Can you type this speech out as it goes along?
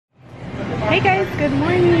Hey guys, good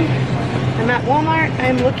morning. I'm at Walmart.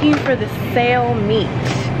 I'm looking for the sale meat.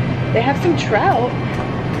 They have some trout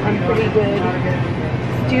on pretty good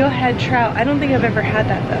steelhead trout. I don't think I've ever had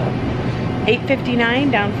that though.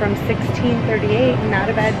 $8.59 down from $16.38. Not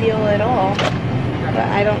a bad deal at all. But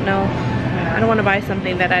I don't know. I don't want to buy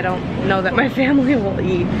something that I don't know that my family will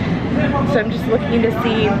eat. So I'm just looking to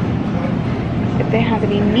see if they have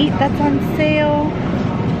any meat that's on sale.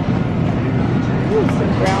 Ooh,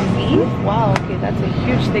 some ground beef. Wow, okay, that's a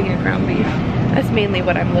huge thing of ground beef. That's mainly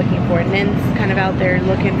what I'm looking for. Nin's kind of out there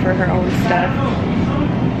looking for her own stuff.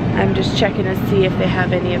 I'm just checking to see if they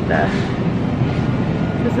have any of the,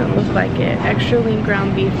 doesn't look like it, extra lean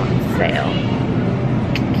ground beef on sale.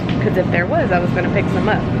 Because if there was, I was going to pick some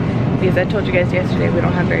up. Because I told you guys yesterday we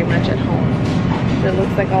don't have very much at home. So it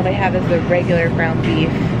looks like all they have is the regular ground beef.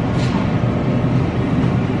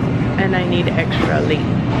 And I need extra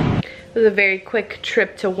lean. It was a very quick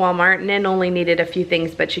trip to Walmart. Nin only needed a few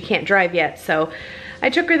things, but she can't drive yet, so I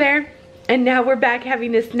took her there, and now we're back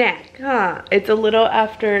having a snack. It's a little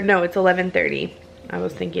after, no, it's 11:30. I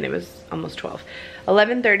was thinking it was almost 12.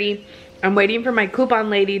 11:30. I'm waiting for my coupon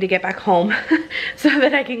lady to get back home so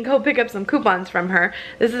that I can go pick up some coupons from her.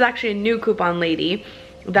 This is actually a new coupon lady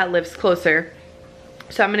that lives closer.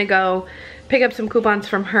 So I'm gonna go pick up some coupons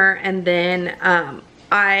from her, and then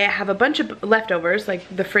I have a bunch of leftovers, like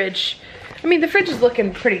the fridge. I mean, the fridge is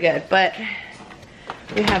looking pretty good, but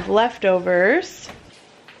we have leftovers.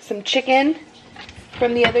 Some chicken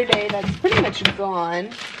from the other day that's pretty much gone.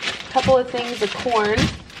 A couple of things of corn.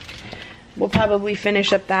 We'll probably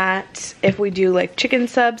finish up that if we do like chicken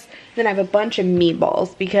subs. Then I have a bunch of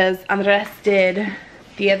meatballs because Andres did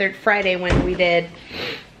the other Friday when we did.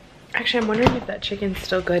 Actually, I'm wondering if that chicken's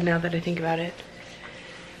still good now that I think about it.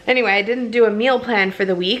 Anyway, I didn't do a meal plan for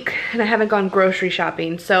the week, and I haven't gone grocery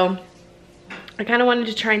shopping, so I kind of wanted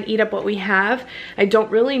to try and eat up what we have. I don't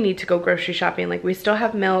really need to go grocery shopping. Like, we still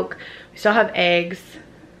have milk, we still have eggs.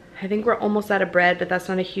 I think we're almost out of bread, but that's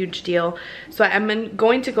not a huge deal. So I'm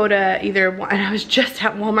going to go to either, and I was just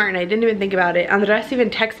at Walmart and I didn't even think about it. Andres even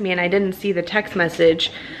texted me and I didn't see the text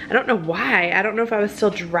message. I don't know why. I don't know if I was still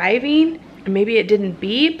driving, or maybe it didn't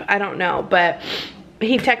beep. I don't know, but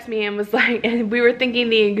he texted me and was like, and we were thinking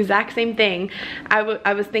the exact same thing.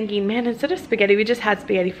 I was thinking, man, instead of spaghetti, we just had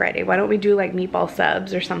Spaghetti Friday. Why don't we do like meatball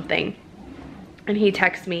subs or something? And he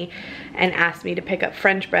texted me and asked me to pick up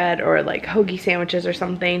French bread or like hoagie sandwiches or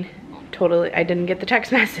something. Totally, I didn't get the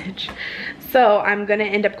text message. So I'm gonna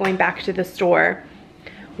end up going back to the store,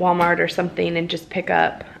 Walmart or something, and just pick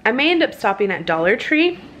up. I may end up stopping at Dollar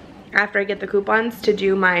Tree after I get the coupons to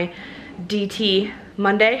do my DT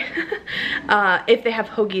Monday. If they have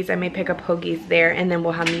hoagies, I may pick up hoagies there, and then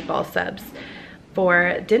we'll have meatball subs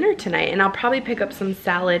for dinner tonight. And I'll probably pick up some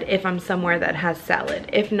salad if I'm somewhere that has salad.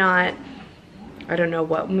 If not, I don't know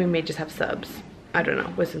what, we may just have subs. I don't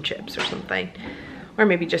know, with some chips or something. Or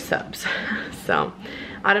maybe just subs. So,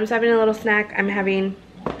 Autumn's having a little snack. I'm having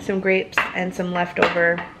some grapes and some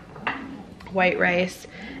leftover white rice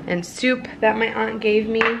and soup that my aunt gave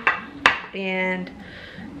me. And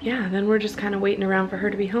yeah, then we're just kind of waiting around for her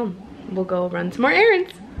to be home. We'll go run some more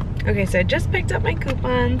errands. Okay, so I just picked up my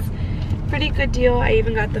coupons. Pretty good deal. I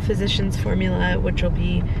even got the Physicians Formula, which will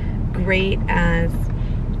be great as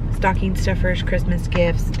stocking stuffers, Christmas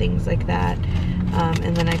gifts, things like that.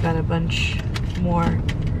 And then I got a bunch more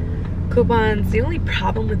coupons. The only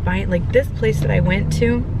problem with buying, like this place that I went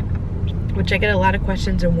to, which I get a lot of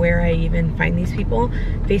questions on where I even find these people,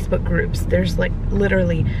 Facebook groups. There's like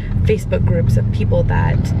literally Facebook groups of people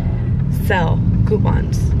that sell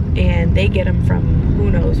coupons, and they get them from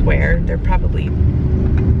who knows where. They're probably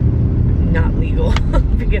not legal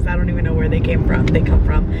because I don't even know where they come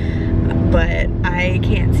from. But I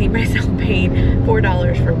can't see myself paying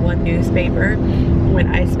 $4 for one newspaper when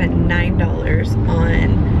I spent $9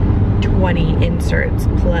 on 20 inserts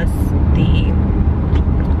plus the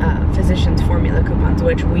Physicians Formula coupons,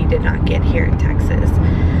 which we did not get here in Texas.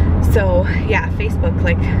 So yeah, Facebook,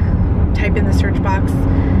 like type in the search box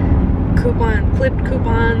clipped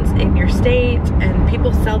coupons in your state, and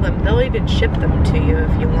people sell them. They'll even ship them to you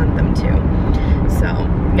if you want them to. So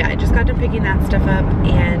yeah, I just got done picking that stuff up,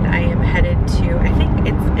 and I am headed to, I think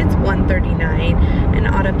it's 1:39, and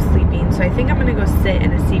Autumn's sleeping, so I think I'm gonna go sit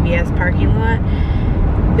in a CVS parking lot.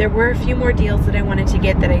 There were a few more deals that I wanted to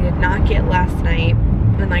get that I did not get last night.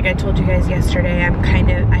 And like I told you guys yesterday, I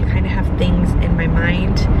kind of have things in my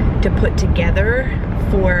mind to put together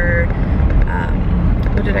for,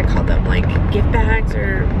 what did I call them? Like gift bags,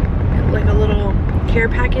 or like a little care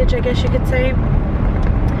package, I guess you could say.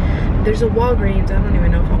 There's a Walgreens. I don't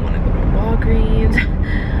even know if I want to go to Walgreens.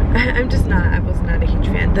 I was not a huge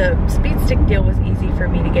fan. The speed stick deal was easy for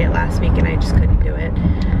me to get last week and I just couldn't do it.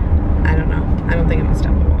 I don't know. I don't think I'm gonna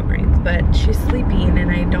stop at Walgreens, but she's sleeping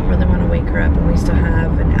and I don't really want to wake her up, and we still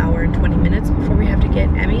have an hour and 20 minutes before we have to get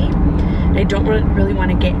Emmy. And I don't really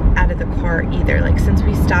want to get out of the car either. Like, since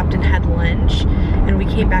we stopped and had lunch and we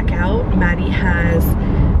came back out, Maddie has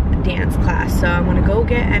a dance class. So I want to go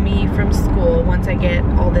get Emmy from school once I get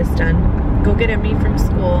all this done. Go get Emmy from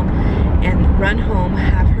school and run home,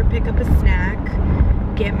 have her pick up a snack,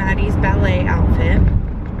 get Maddie's ballet outfit,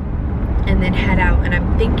 and then head out. And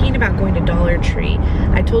I'm thinking about going to Dollar Tree.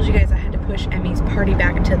 I told you guys I had to push Emmy's party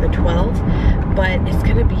back to the 12th, but it's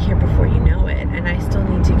gonna be here before you know it, and I still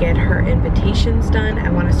need to get her invitations done. I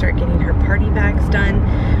want to start getting her party bags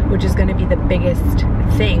done, which is gonna be the biggest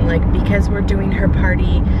thing, like, because we're doing her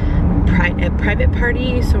party a private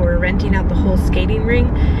party, so we're renting out the whole skating ring.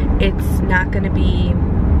 It's not gonna be,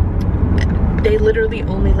 they literally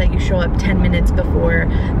only let you show up 10 minutes before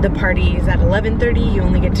the party is at 11:30. You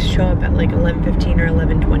only get to show up at like 11:15 or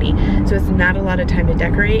 11:20. So it's not a lot of time to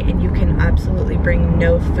decorate, and you can absolutely bring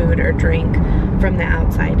no food or drink from the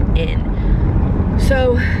outside in.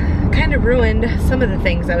 So kind of ruined some of the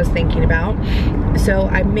things I was thinking about. So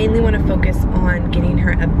I mainly want to focus on getting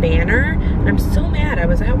her a banner. And I'm so mad. I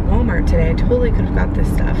was at Walmart today. I totally could have got this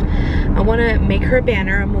stuff. I want to make her a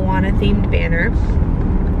banner, a Moana themed banner.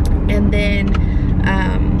 And then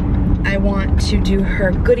I want to do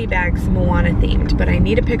her goodie bags Moana themed, but I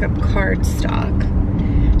need to pick up card stock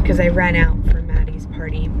because I ran out for Maddie's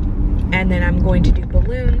party. And then I'm going to do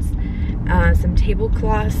balloons, some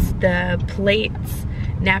tablecloths, the plates,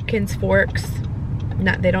 napkins, forks.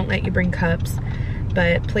 They don't let you bring cups,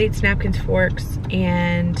 but plates, napkins, forks,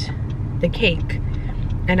 and the cake.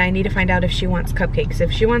 And I need to find out if she wants cupcakes.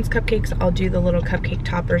 If she wants cupcakes, I'll do the little cupcake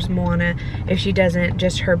toppers Moana. If she doesn't,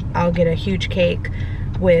 just her, I'll get a huge cake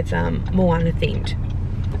with Moana themed.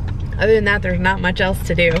 Other than that, there's not much else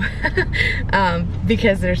to do.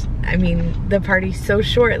 Because I mean, the party's so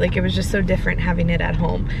short. Like, it was just so different having it at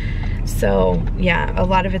home. So yeah, a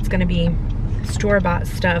lot of it's gonna be store-bought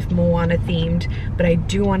stuff, Moana themed, but I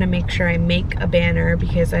do want to make sure I make a banner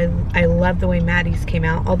because I love the way Maddie's came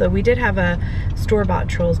out. Although we did have a store-bought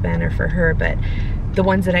Trolls banner for her, but the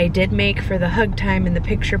ones that I did make for the hug time and the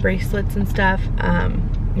picture bracelets and stuff,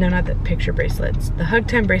 no, not the picture bracelets, the hug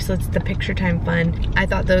time bracelets, the picture time fun, I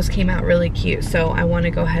thought those came out really cute. So I want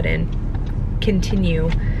to go ahead and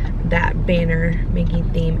continue that banner making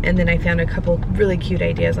theme. And then I found a couple really cute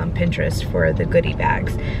ideas on Pinterest for the goodie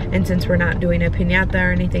bags. And since we're not doing a piñata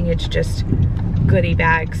or anything, it's just goodie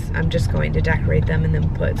bags, I'm just going to decorate them and then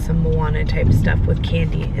put some Moana type stuff with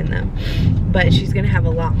candy in them. But she's gonna have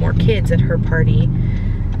a lot more kids at her party,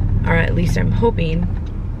 or at least I'm hoping,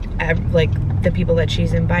 like the people that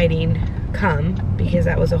she's inviting come, because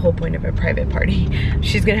that was the whole point of a private party.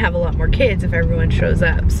 She's gonna have a lot more kids if everyone shows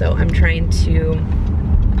up. So I'm trying to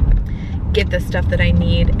get the stuff that I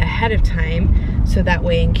need ahead of time, so that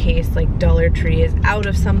way in case like Dollar Tree is out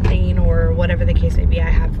of something or whatever the case may be, I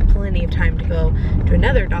have plenty of time to go to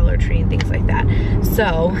another Dollar Tree and things like that.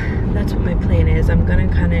 So that's what my plan is. I'm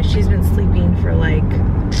gonna she's been sleeping for like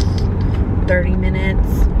 30 minutes.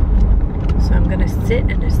 So I'm gonna sit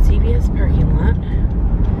in a CVS parking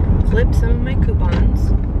lot, flip some of my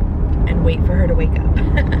coupons, and wait for her to wake up.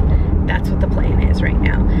 That's what the plan is right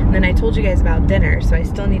now. And then I told you guys about dinner, so I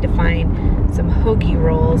still need to find some hoagie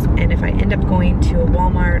rolls, and if I end up going to a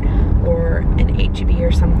Walmart or an HEB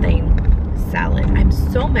or something, salad. I'm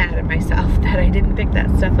so mad at myself that I didn't pick that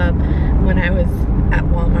stuff up when I was at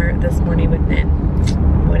Walmart this morning with Nin.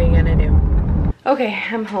 What are you gonna do? Okay,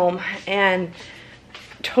 I'm home and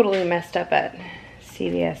totally messed up at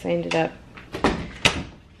CVS. I ended up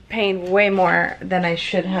paying way more than I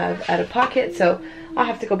should have out of pocket, so I'll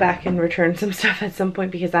have to go back and return some stuff at some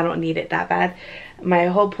point because I don't need it that bad. My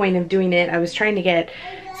whole point of doing it, I was trying to get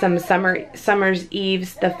some Summer's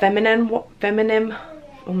Eve's, the feminine,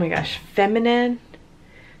 oh my gosh, feminine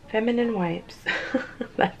wipes.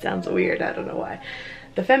 That sounds weird, I don't know why.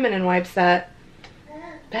 The feminine wipes is that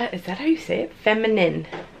how you say it? Feminine.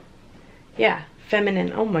 Yeah,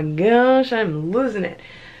 feminine. Oh my gosh, I'm losing it.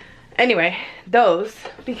 Anyway, those,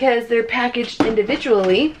 because they're packaged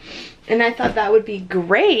individually, and I thought that would be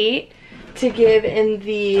great to give in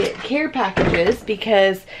the care packages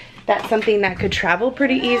because that's something that could travel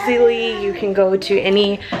pretty easily. You can go to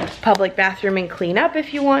any public bathroom and clean up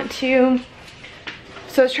if you want to.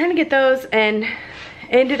 So I was trying to get those, and it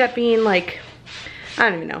ended up being like, I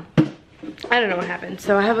don't even know. I don't know what happened.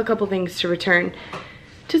 So I have a couple things to return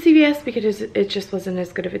to CVS because it just wasn't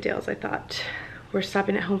as good of a deal as I thought we're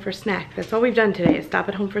stopping at home for snack. That's all we've done today, is stop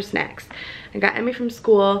at home for snacks. I got Emmy from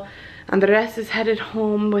school. Andres is headed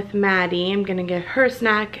home with Maddie. I'm gonna give her a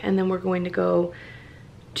snack, and then we're going to go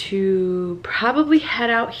to probably head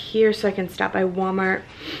out here so I can stop by Walmart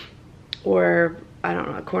or, I don't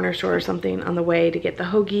know, a corner store or something on the way to get the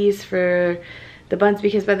hoagies for the buns,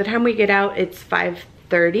 because by the time we get out, it's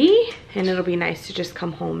 5:30, and it'll be nice to just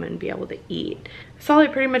come home and be able to eat. That's all I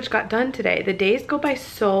pretty much got done today. The days go by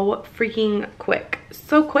so freaking quick.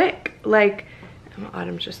 So quick. Like,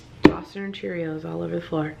 Autumn's just tossing her Cheerios all over the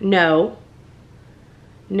floor. No.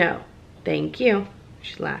 No. Thank you.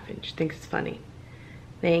 She's laughing. She thinks it's funny.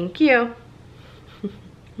 Thank you.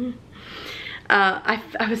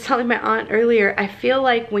 I was telling my aunt earlier, I feel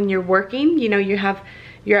like when you're working, you know,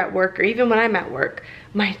 you're at work, or even when I'm at work,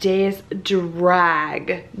 my days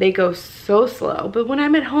drag. They go so slow. But when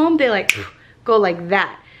I'm at home, they like go like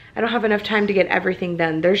that. I don't have enough time to get everything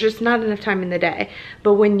done. There's just not enough time in the day.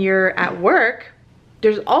 But when you're at work,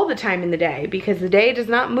 there's all the time in the day, because the day does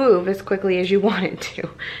not move as quickly as you want it to.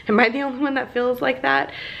 Am I the only one that feels like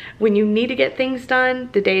that? When you need to get things done,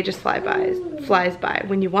 the day just flies by.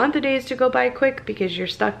 When you want the days to go by quick because you're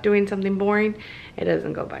stuck doing something boring, it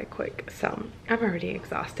doesn't go by quick. So I'm already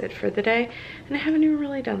exhausted for the day, and I haven't even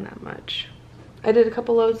really done that much. I did a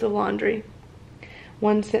couple loads of laundry.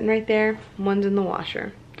 One's sitting right there, one's in the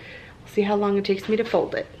washer. We'll see how long it takes me to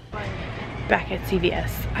fold it. Back at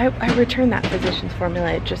CVS. I returned that Physicians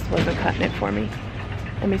formula. It just wasn't cutting it for me.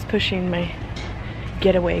 Emmy's pushing my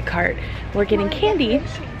getaway cart. We're getting candy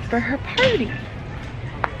for her party.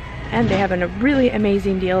 And they have a really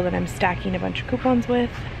amazing deal that I'm stacking a bunch of coupons with.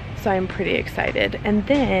 So I'm pretty excited. And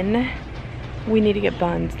then we need to get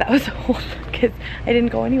buns. That was a whole, because I didn't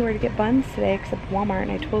go anywhere to get buns today except Walmart,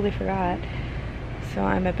 and I totally forgot. So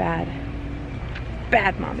I'm a bad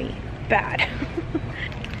mommy. Bad.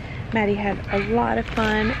 Maddie had a lot of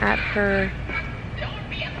fun at her,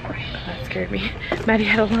 that scared me. Maddie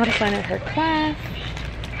had a lot of fun at her class.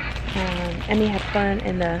 Emmy had fun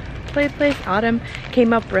in the play place. Autumn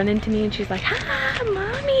came up running to me and she's like, "Ah,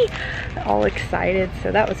 mommy," all excited. So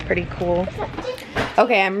that was pretty cool.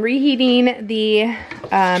 Okay, I'm reheating the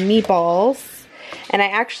meatballs. And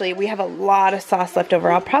we have a lot of sauce left over.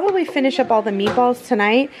 I'll probably finish up all the meatballs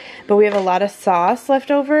tonight, but we have a lot of sauce left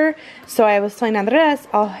over. So I was telling Andres,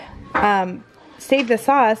 I'll save the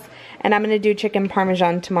sauce, and I'm gonna do chicken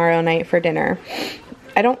parmesan tomorrow night for dinner.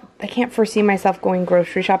 I can't foresee myself going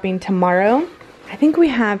grocery shopping tomorrow. I think we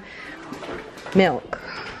have milk.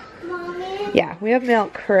 Mommy? Yeah, we have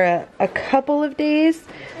milk for a couple of days,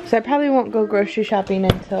 so I probably won't go grocery shopping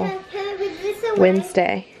until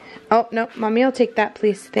Wednesday. Oh, no, Mommy, I'll take that,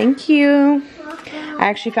 please. Thank you. I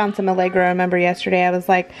actually found some Allegra. Remember yesterday I was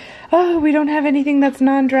like, oh, we don't have anything that's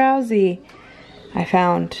non-drowsy. I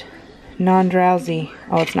found non-drowsy.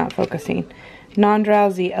 Oh, it's not focusing.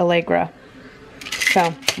 Non-drowsy Allegra.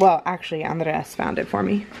 So, well, actually, Andres found it for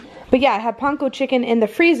me. But yeah, I have panko chicken in the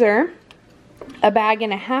freezer. A bag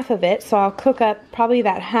and a half of it. So I'll cook up probably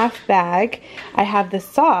that half bag. I have the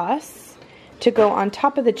sauce to go on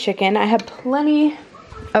top of the chicken. I have plenty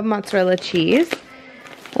of mozzarella cheese.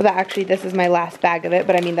 Well, actually, this is my last bag of it,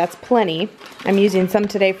 but I mean, that's plenty. I'm using some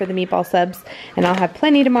today for the meatball subs, and I'll have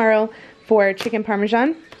plenty tomorrow for chicken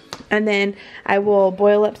parmesan. And then I will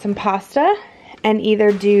boil up some pasta and either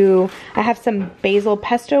I have some basil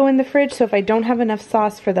pesto in the fridge, so if I don't have enough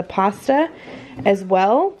sauce for the pasta as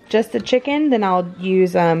well, just the chicken, then I'll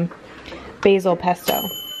use basil pesto.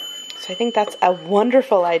 So I think that's a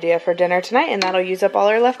wonderful idea for dinner tonight, and that'll use up all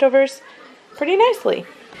our leftovers pretty nicely.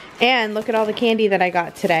 And look at all the candy that I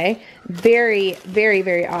got today. Very, very,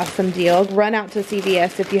 very awesome deal. Run out to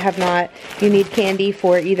CVS if you have not. You need candy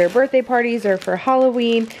for either birthday parties or for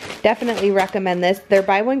Halloween. Definitely recommend this. They're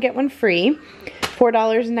buy one, get one free.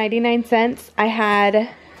 $4.99. I had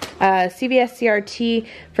CVS CRT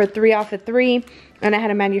for 3 off of 3. And I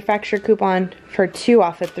had a manufacturer coupon for 2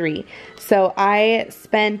 off of 3. So I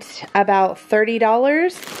spent about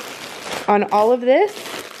 $30 on all of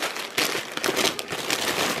this.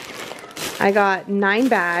 I got 9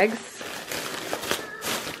 bags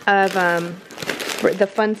of the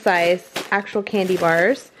fun size actual candy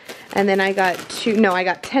bars. And then I got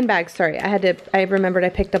 10 bags, sorry. I remembered I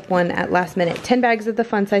picked up one at last minute. 10 bags of the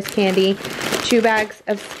fun size candy, 2 bags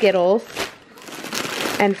of Skittles,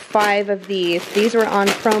 and 5 of these. These were on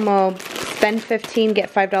promo, spend $15,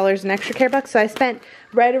 get $5 in extra care bucks. So I spent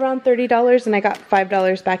right around $30 and I got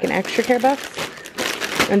 $5 back in extra care bucks.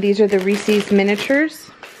 And these are the Reese's miniatures.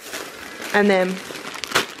 And then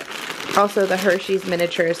also the Hershey's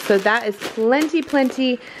miniatures. So that is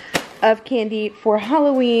plenty of candy for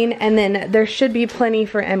Halloween. And then there should be plenty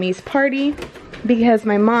for Emmy's party. because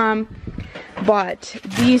my mom bought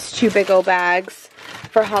these 2 big old bags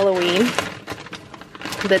for Halloween.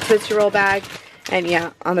 The Tootsie Roll bag, and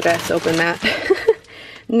yeah, I'm the best, open that.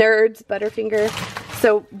 Nerds, Butterfinger.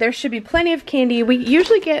 So there should be plenty of candy. We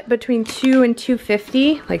usually get between 2 and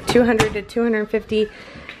 250, like 200 to 250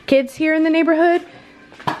 kids here in the neighborhood.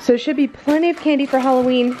 So it should be plenty of candy for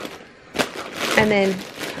Halloween. And then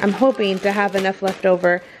I'm hoping to have enough left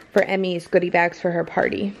over for Emmy's goodie bags for her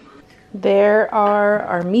party. There are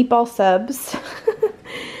our meatball subs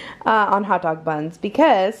on hot dog buns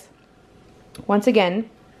because, once again,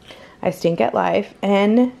 I stink at life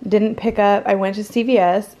and didn't pick up. I went to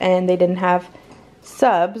CVS and they didn't have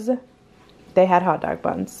subs. They had hot dog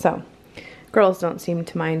buns. So girls don't seem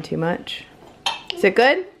to mind too much. Is it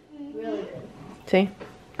good? Really good. See?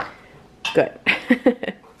 Good.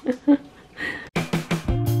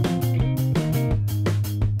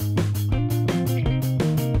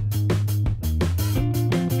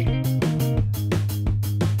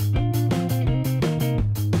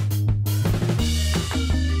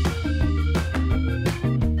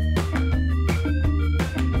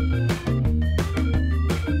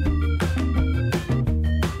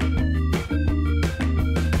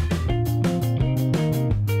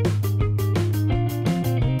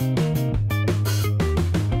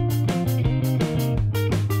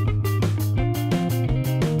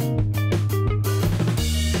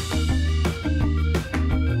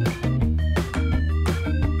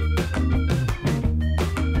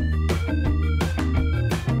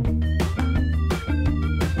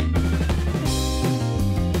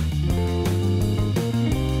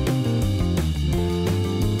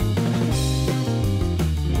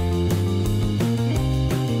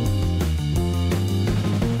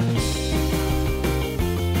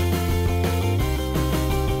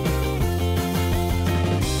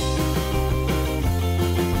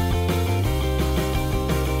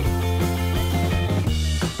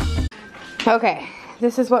 Okay,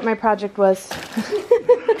 this is what my project was.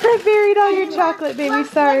 I buried all your chocolate, baby.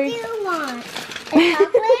 Sorry. What do you want?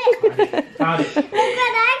 A chocolate? Look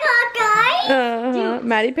what I got, guys.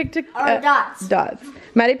 Maddie picked a dots. Dots.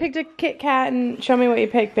 Maddie picked a Kit Kat, and show me what you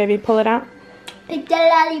picked, baby. Pull it out. Picked a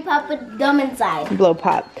lollipop with gum inside. Blow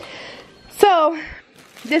pop. So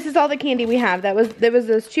this is all the candy we have. There was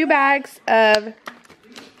those 2 bags of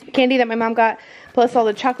candy that my mom got, plus all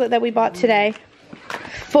the chocolate that we bought today.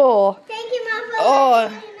 Full. Thank you, Mom, for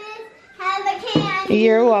letting me have a candy.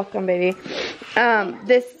 You're welcome, baby.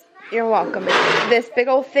 You're welcome, baby. This big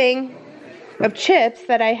old thing of chips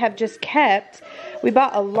that I have just kept, we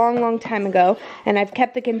bought a long time ago, and I've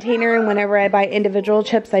kept the container, and whenever I buy individual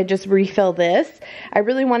chips, I just refill this. I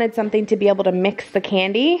really wanted something to be able to mix the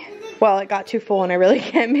candy. Well, it got too full and I really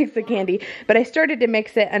can't mix the candy, but I started to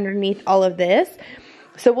mix it underneath all of this.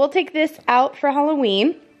 So we'll take this out for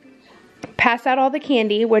Halloween, pass out all the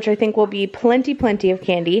candy, which I think will be plenty of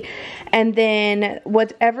candy, and then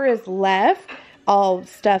whatever is left, I'll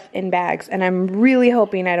stuff in bags. And I'm really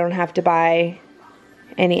hoping I don't have to buy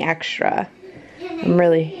any extra.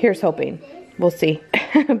 Here's hoping. We'll see.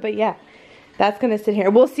 But yeah, that's gonna sit here.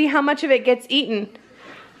 We'll see how much of it gets eaten.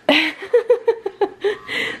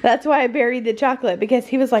 That's why I buried the chocolate, because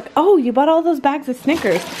he was like, oh, you bought all those bags of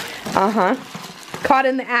Snickers. Uh-huh. Caught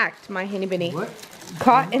in the act, my henny binny. What?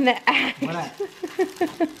 Caught in the act. What act?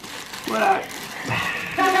 What act?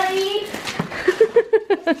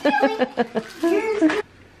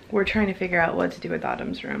 We're trying to figure out what to do with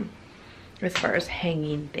Autumn's room as far as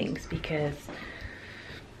hanging things, because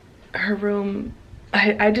her room,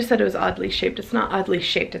 I just said it was oddly shaped. It's not oddly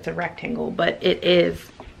shaped, it's a rectangle, but it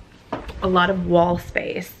is a lot of wall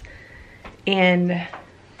space, and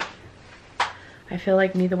I feel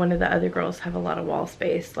like neither one of the other girls have a lot of wall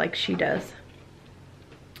space like she does.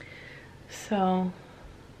 So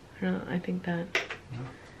I don't know, I think that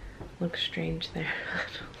looks strange there.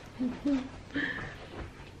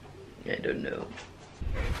 I don't know.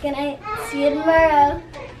 Can I see you tomorrow?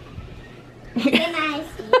 Can I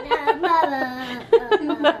see you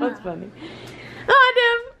tomorrow? That was funny.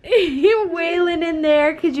 Autumn, you're wailing in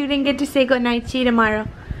there because you didn't get to say good night. See you tomorrow.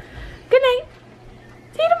 Good night.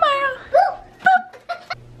 See you tomorrow. Boop,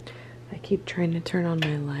 boop. I keep trying to turn on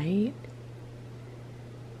my light.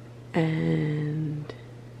 And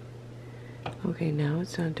okay, now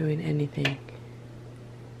it's not doing anything.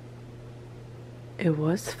 It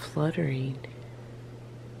was fluttering.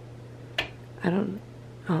 I don't,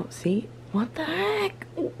 oh, see? What the heck?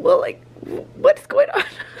 Well, like, what's going on?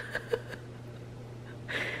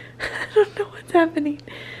 I don't know what's happening.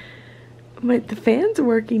 But the fan's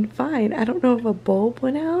working fine. I don't know if a bulb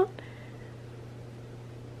went out.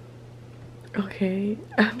 Okay.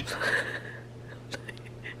 I'm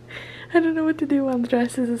I don't know what to do while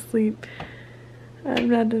Andres is asleep. I'm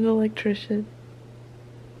not an electrician.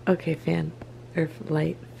 Okay, fan. Or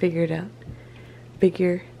light. Figure it out.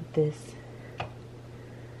 Figure this.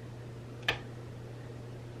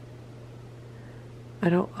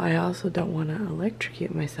 I also don't want to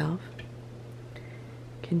electrocute myself.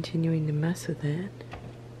 Continuing to mess with it.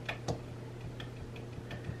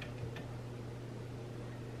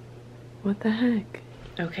 What the heck?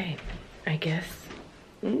 Okay, I guess.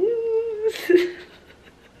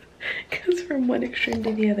 Because from one extreme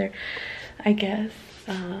to the other, I guess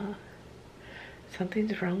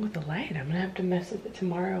something's wrong with the light. I'm gonna have to mess with it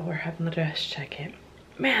tomorrow or have Andres check it.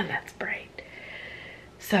 Man, that's bright.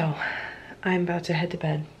 So, I'm about to head to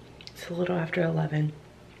bed. It's a little after 11.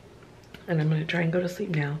 And I'm gonna try and go to sleep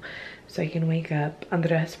now so I can wake up.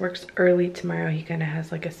 Andres works early tomorrow. He kind of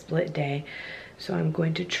has like a split day. So I'm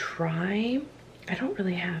going to try. I don't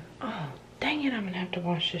really have, oh, dang it, I'm gonna have to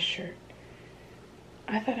wash this shirt.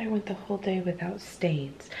 I thought I went the whole day without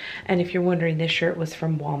stains. And if you're wondering, this shirt was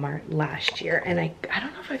from Walmart last year. And I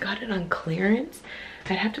don't know if I got it on clearance.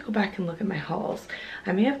 I'd have to go back and look at my hauls.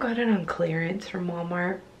 I may have got it on clearance from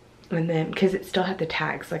Walmart. And then, because it still had the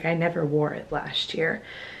tags, like I never wore it last year.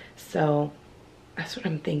 So that's what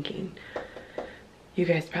I'm thinking. You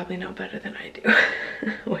guys probably know better than I do,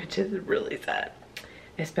 which is really sad.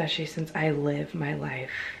 Especially since I live my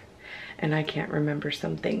life and I can't remember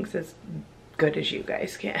some things as good as you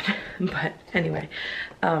guys can. But anyway,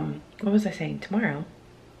 what was I saying? Tomorrow,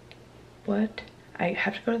 what? I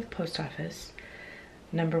have to go to the post office.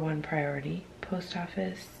 #1 priority, post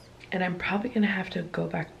office. And I'm probably gonna have to go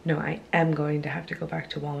back. No, I am going to have to go back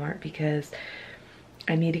to Walmart because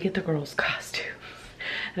I need to get the girls' costumes.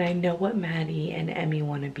 And I know what Maddie and Emmy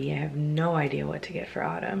want to be. I have no idea what to get for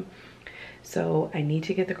autumn. So I need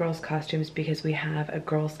to get the girls' costumes because we have a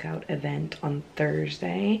Girl Scout event on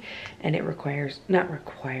Thursday. And it requires, not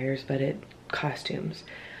requires, but costumes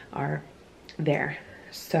are there.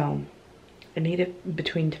 So I need it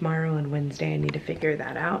between tomorrow and Wednesday. I need to figure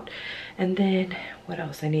that out. And then what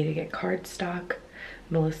else? I need to get cardstock.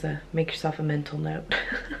 Melissa, make yourself a mental note.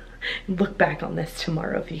 Look back on this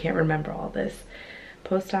tomorrow if you can't remember all this.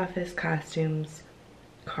 Post office, costumes,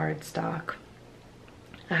 cardstock.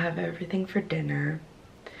 I have everything for dinner.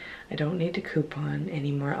 I don't need to coupon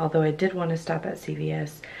anymore. Although I did want to stop at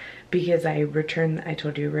CVS because I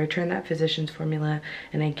told you, returned that physician's formula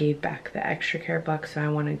and I gave back the extra care bucks. So I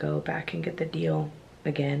want to go back and get the deal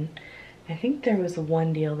again. I think there was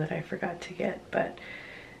one deal that I forgot to get, but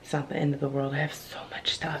it's not the end of the world. I have so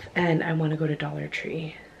much stuff and I want to go to Dollar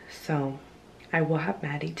Tree. So I will have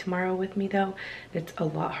Maddie tomorrow with me though. It's a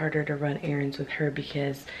lot harder to run errands with her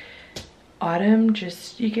because Autumn,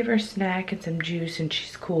 just you give her a snack and some juice and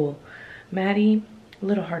she's cool. Maddie, a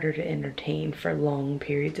little harder to entertain for long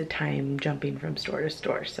periods of time jumping from store to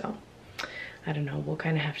store. So I don't know, we'll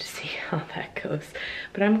kind of have to see how that goes.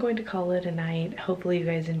 But I'm going to call it a night. Hopefully you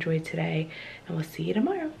guys enjoyed today and we'll see you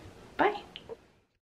tomorrow. Bye.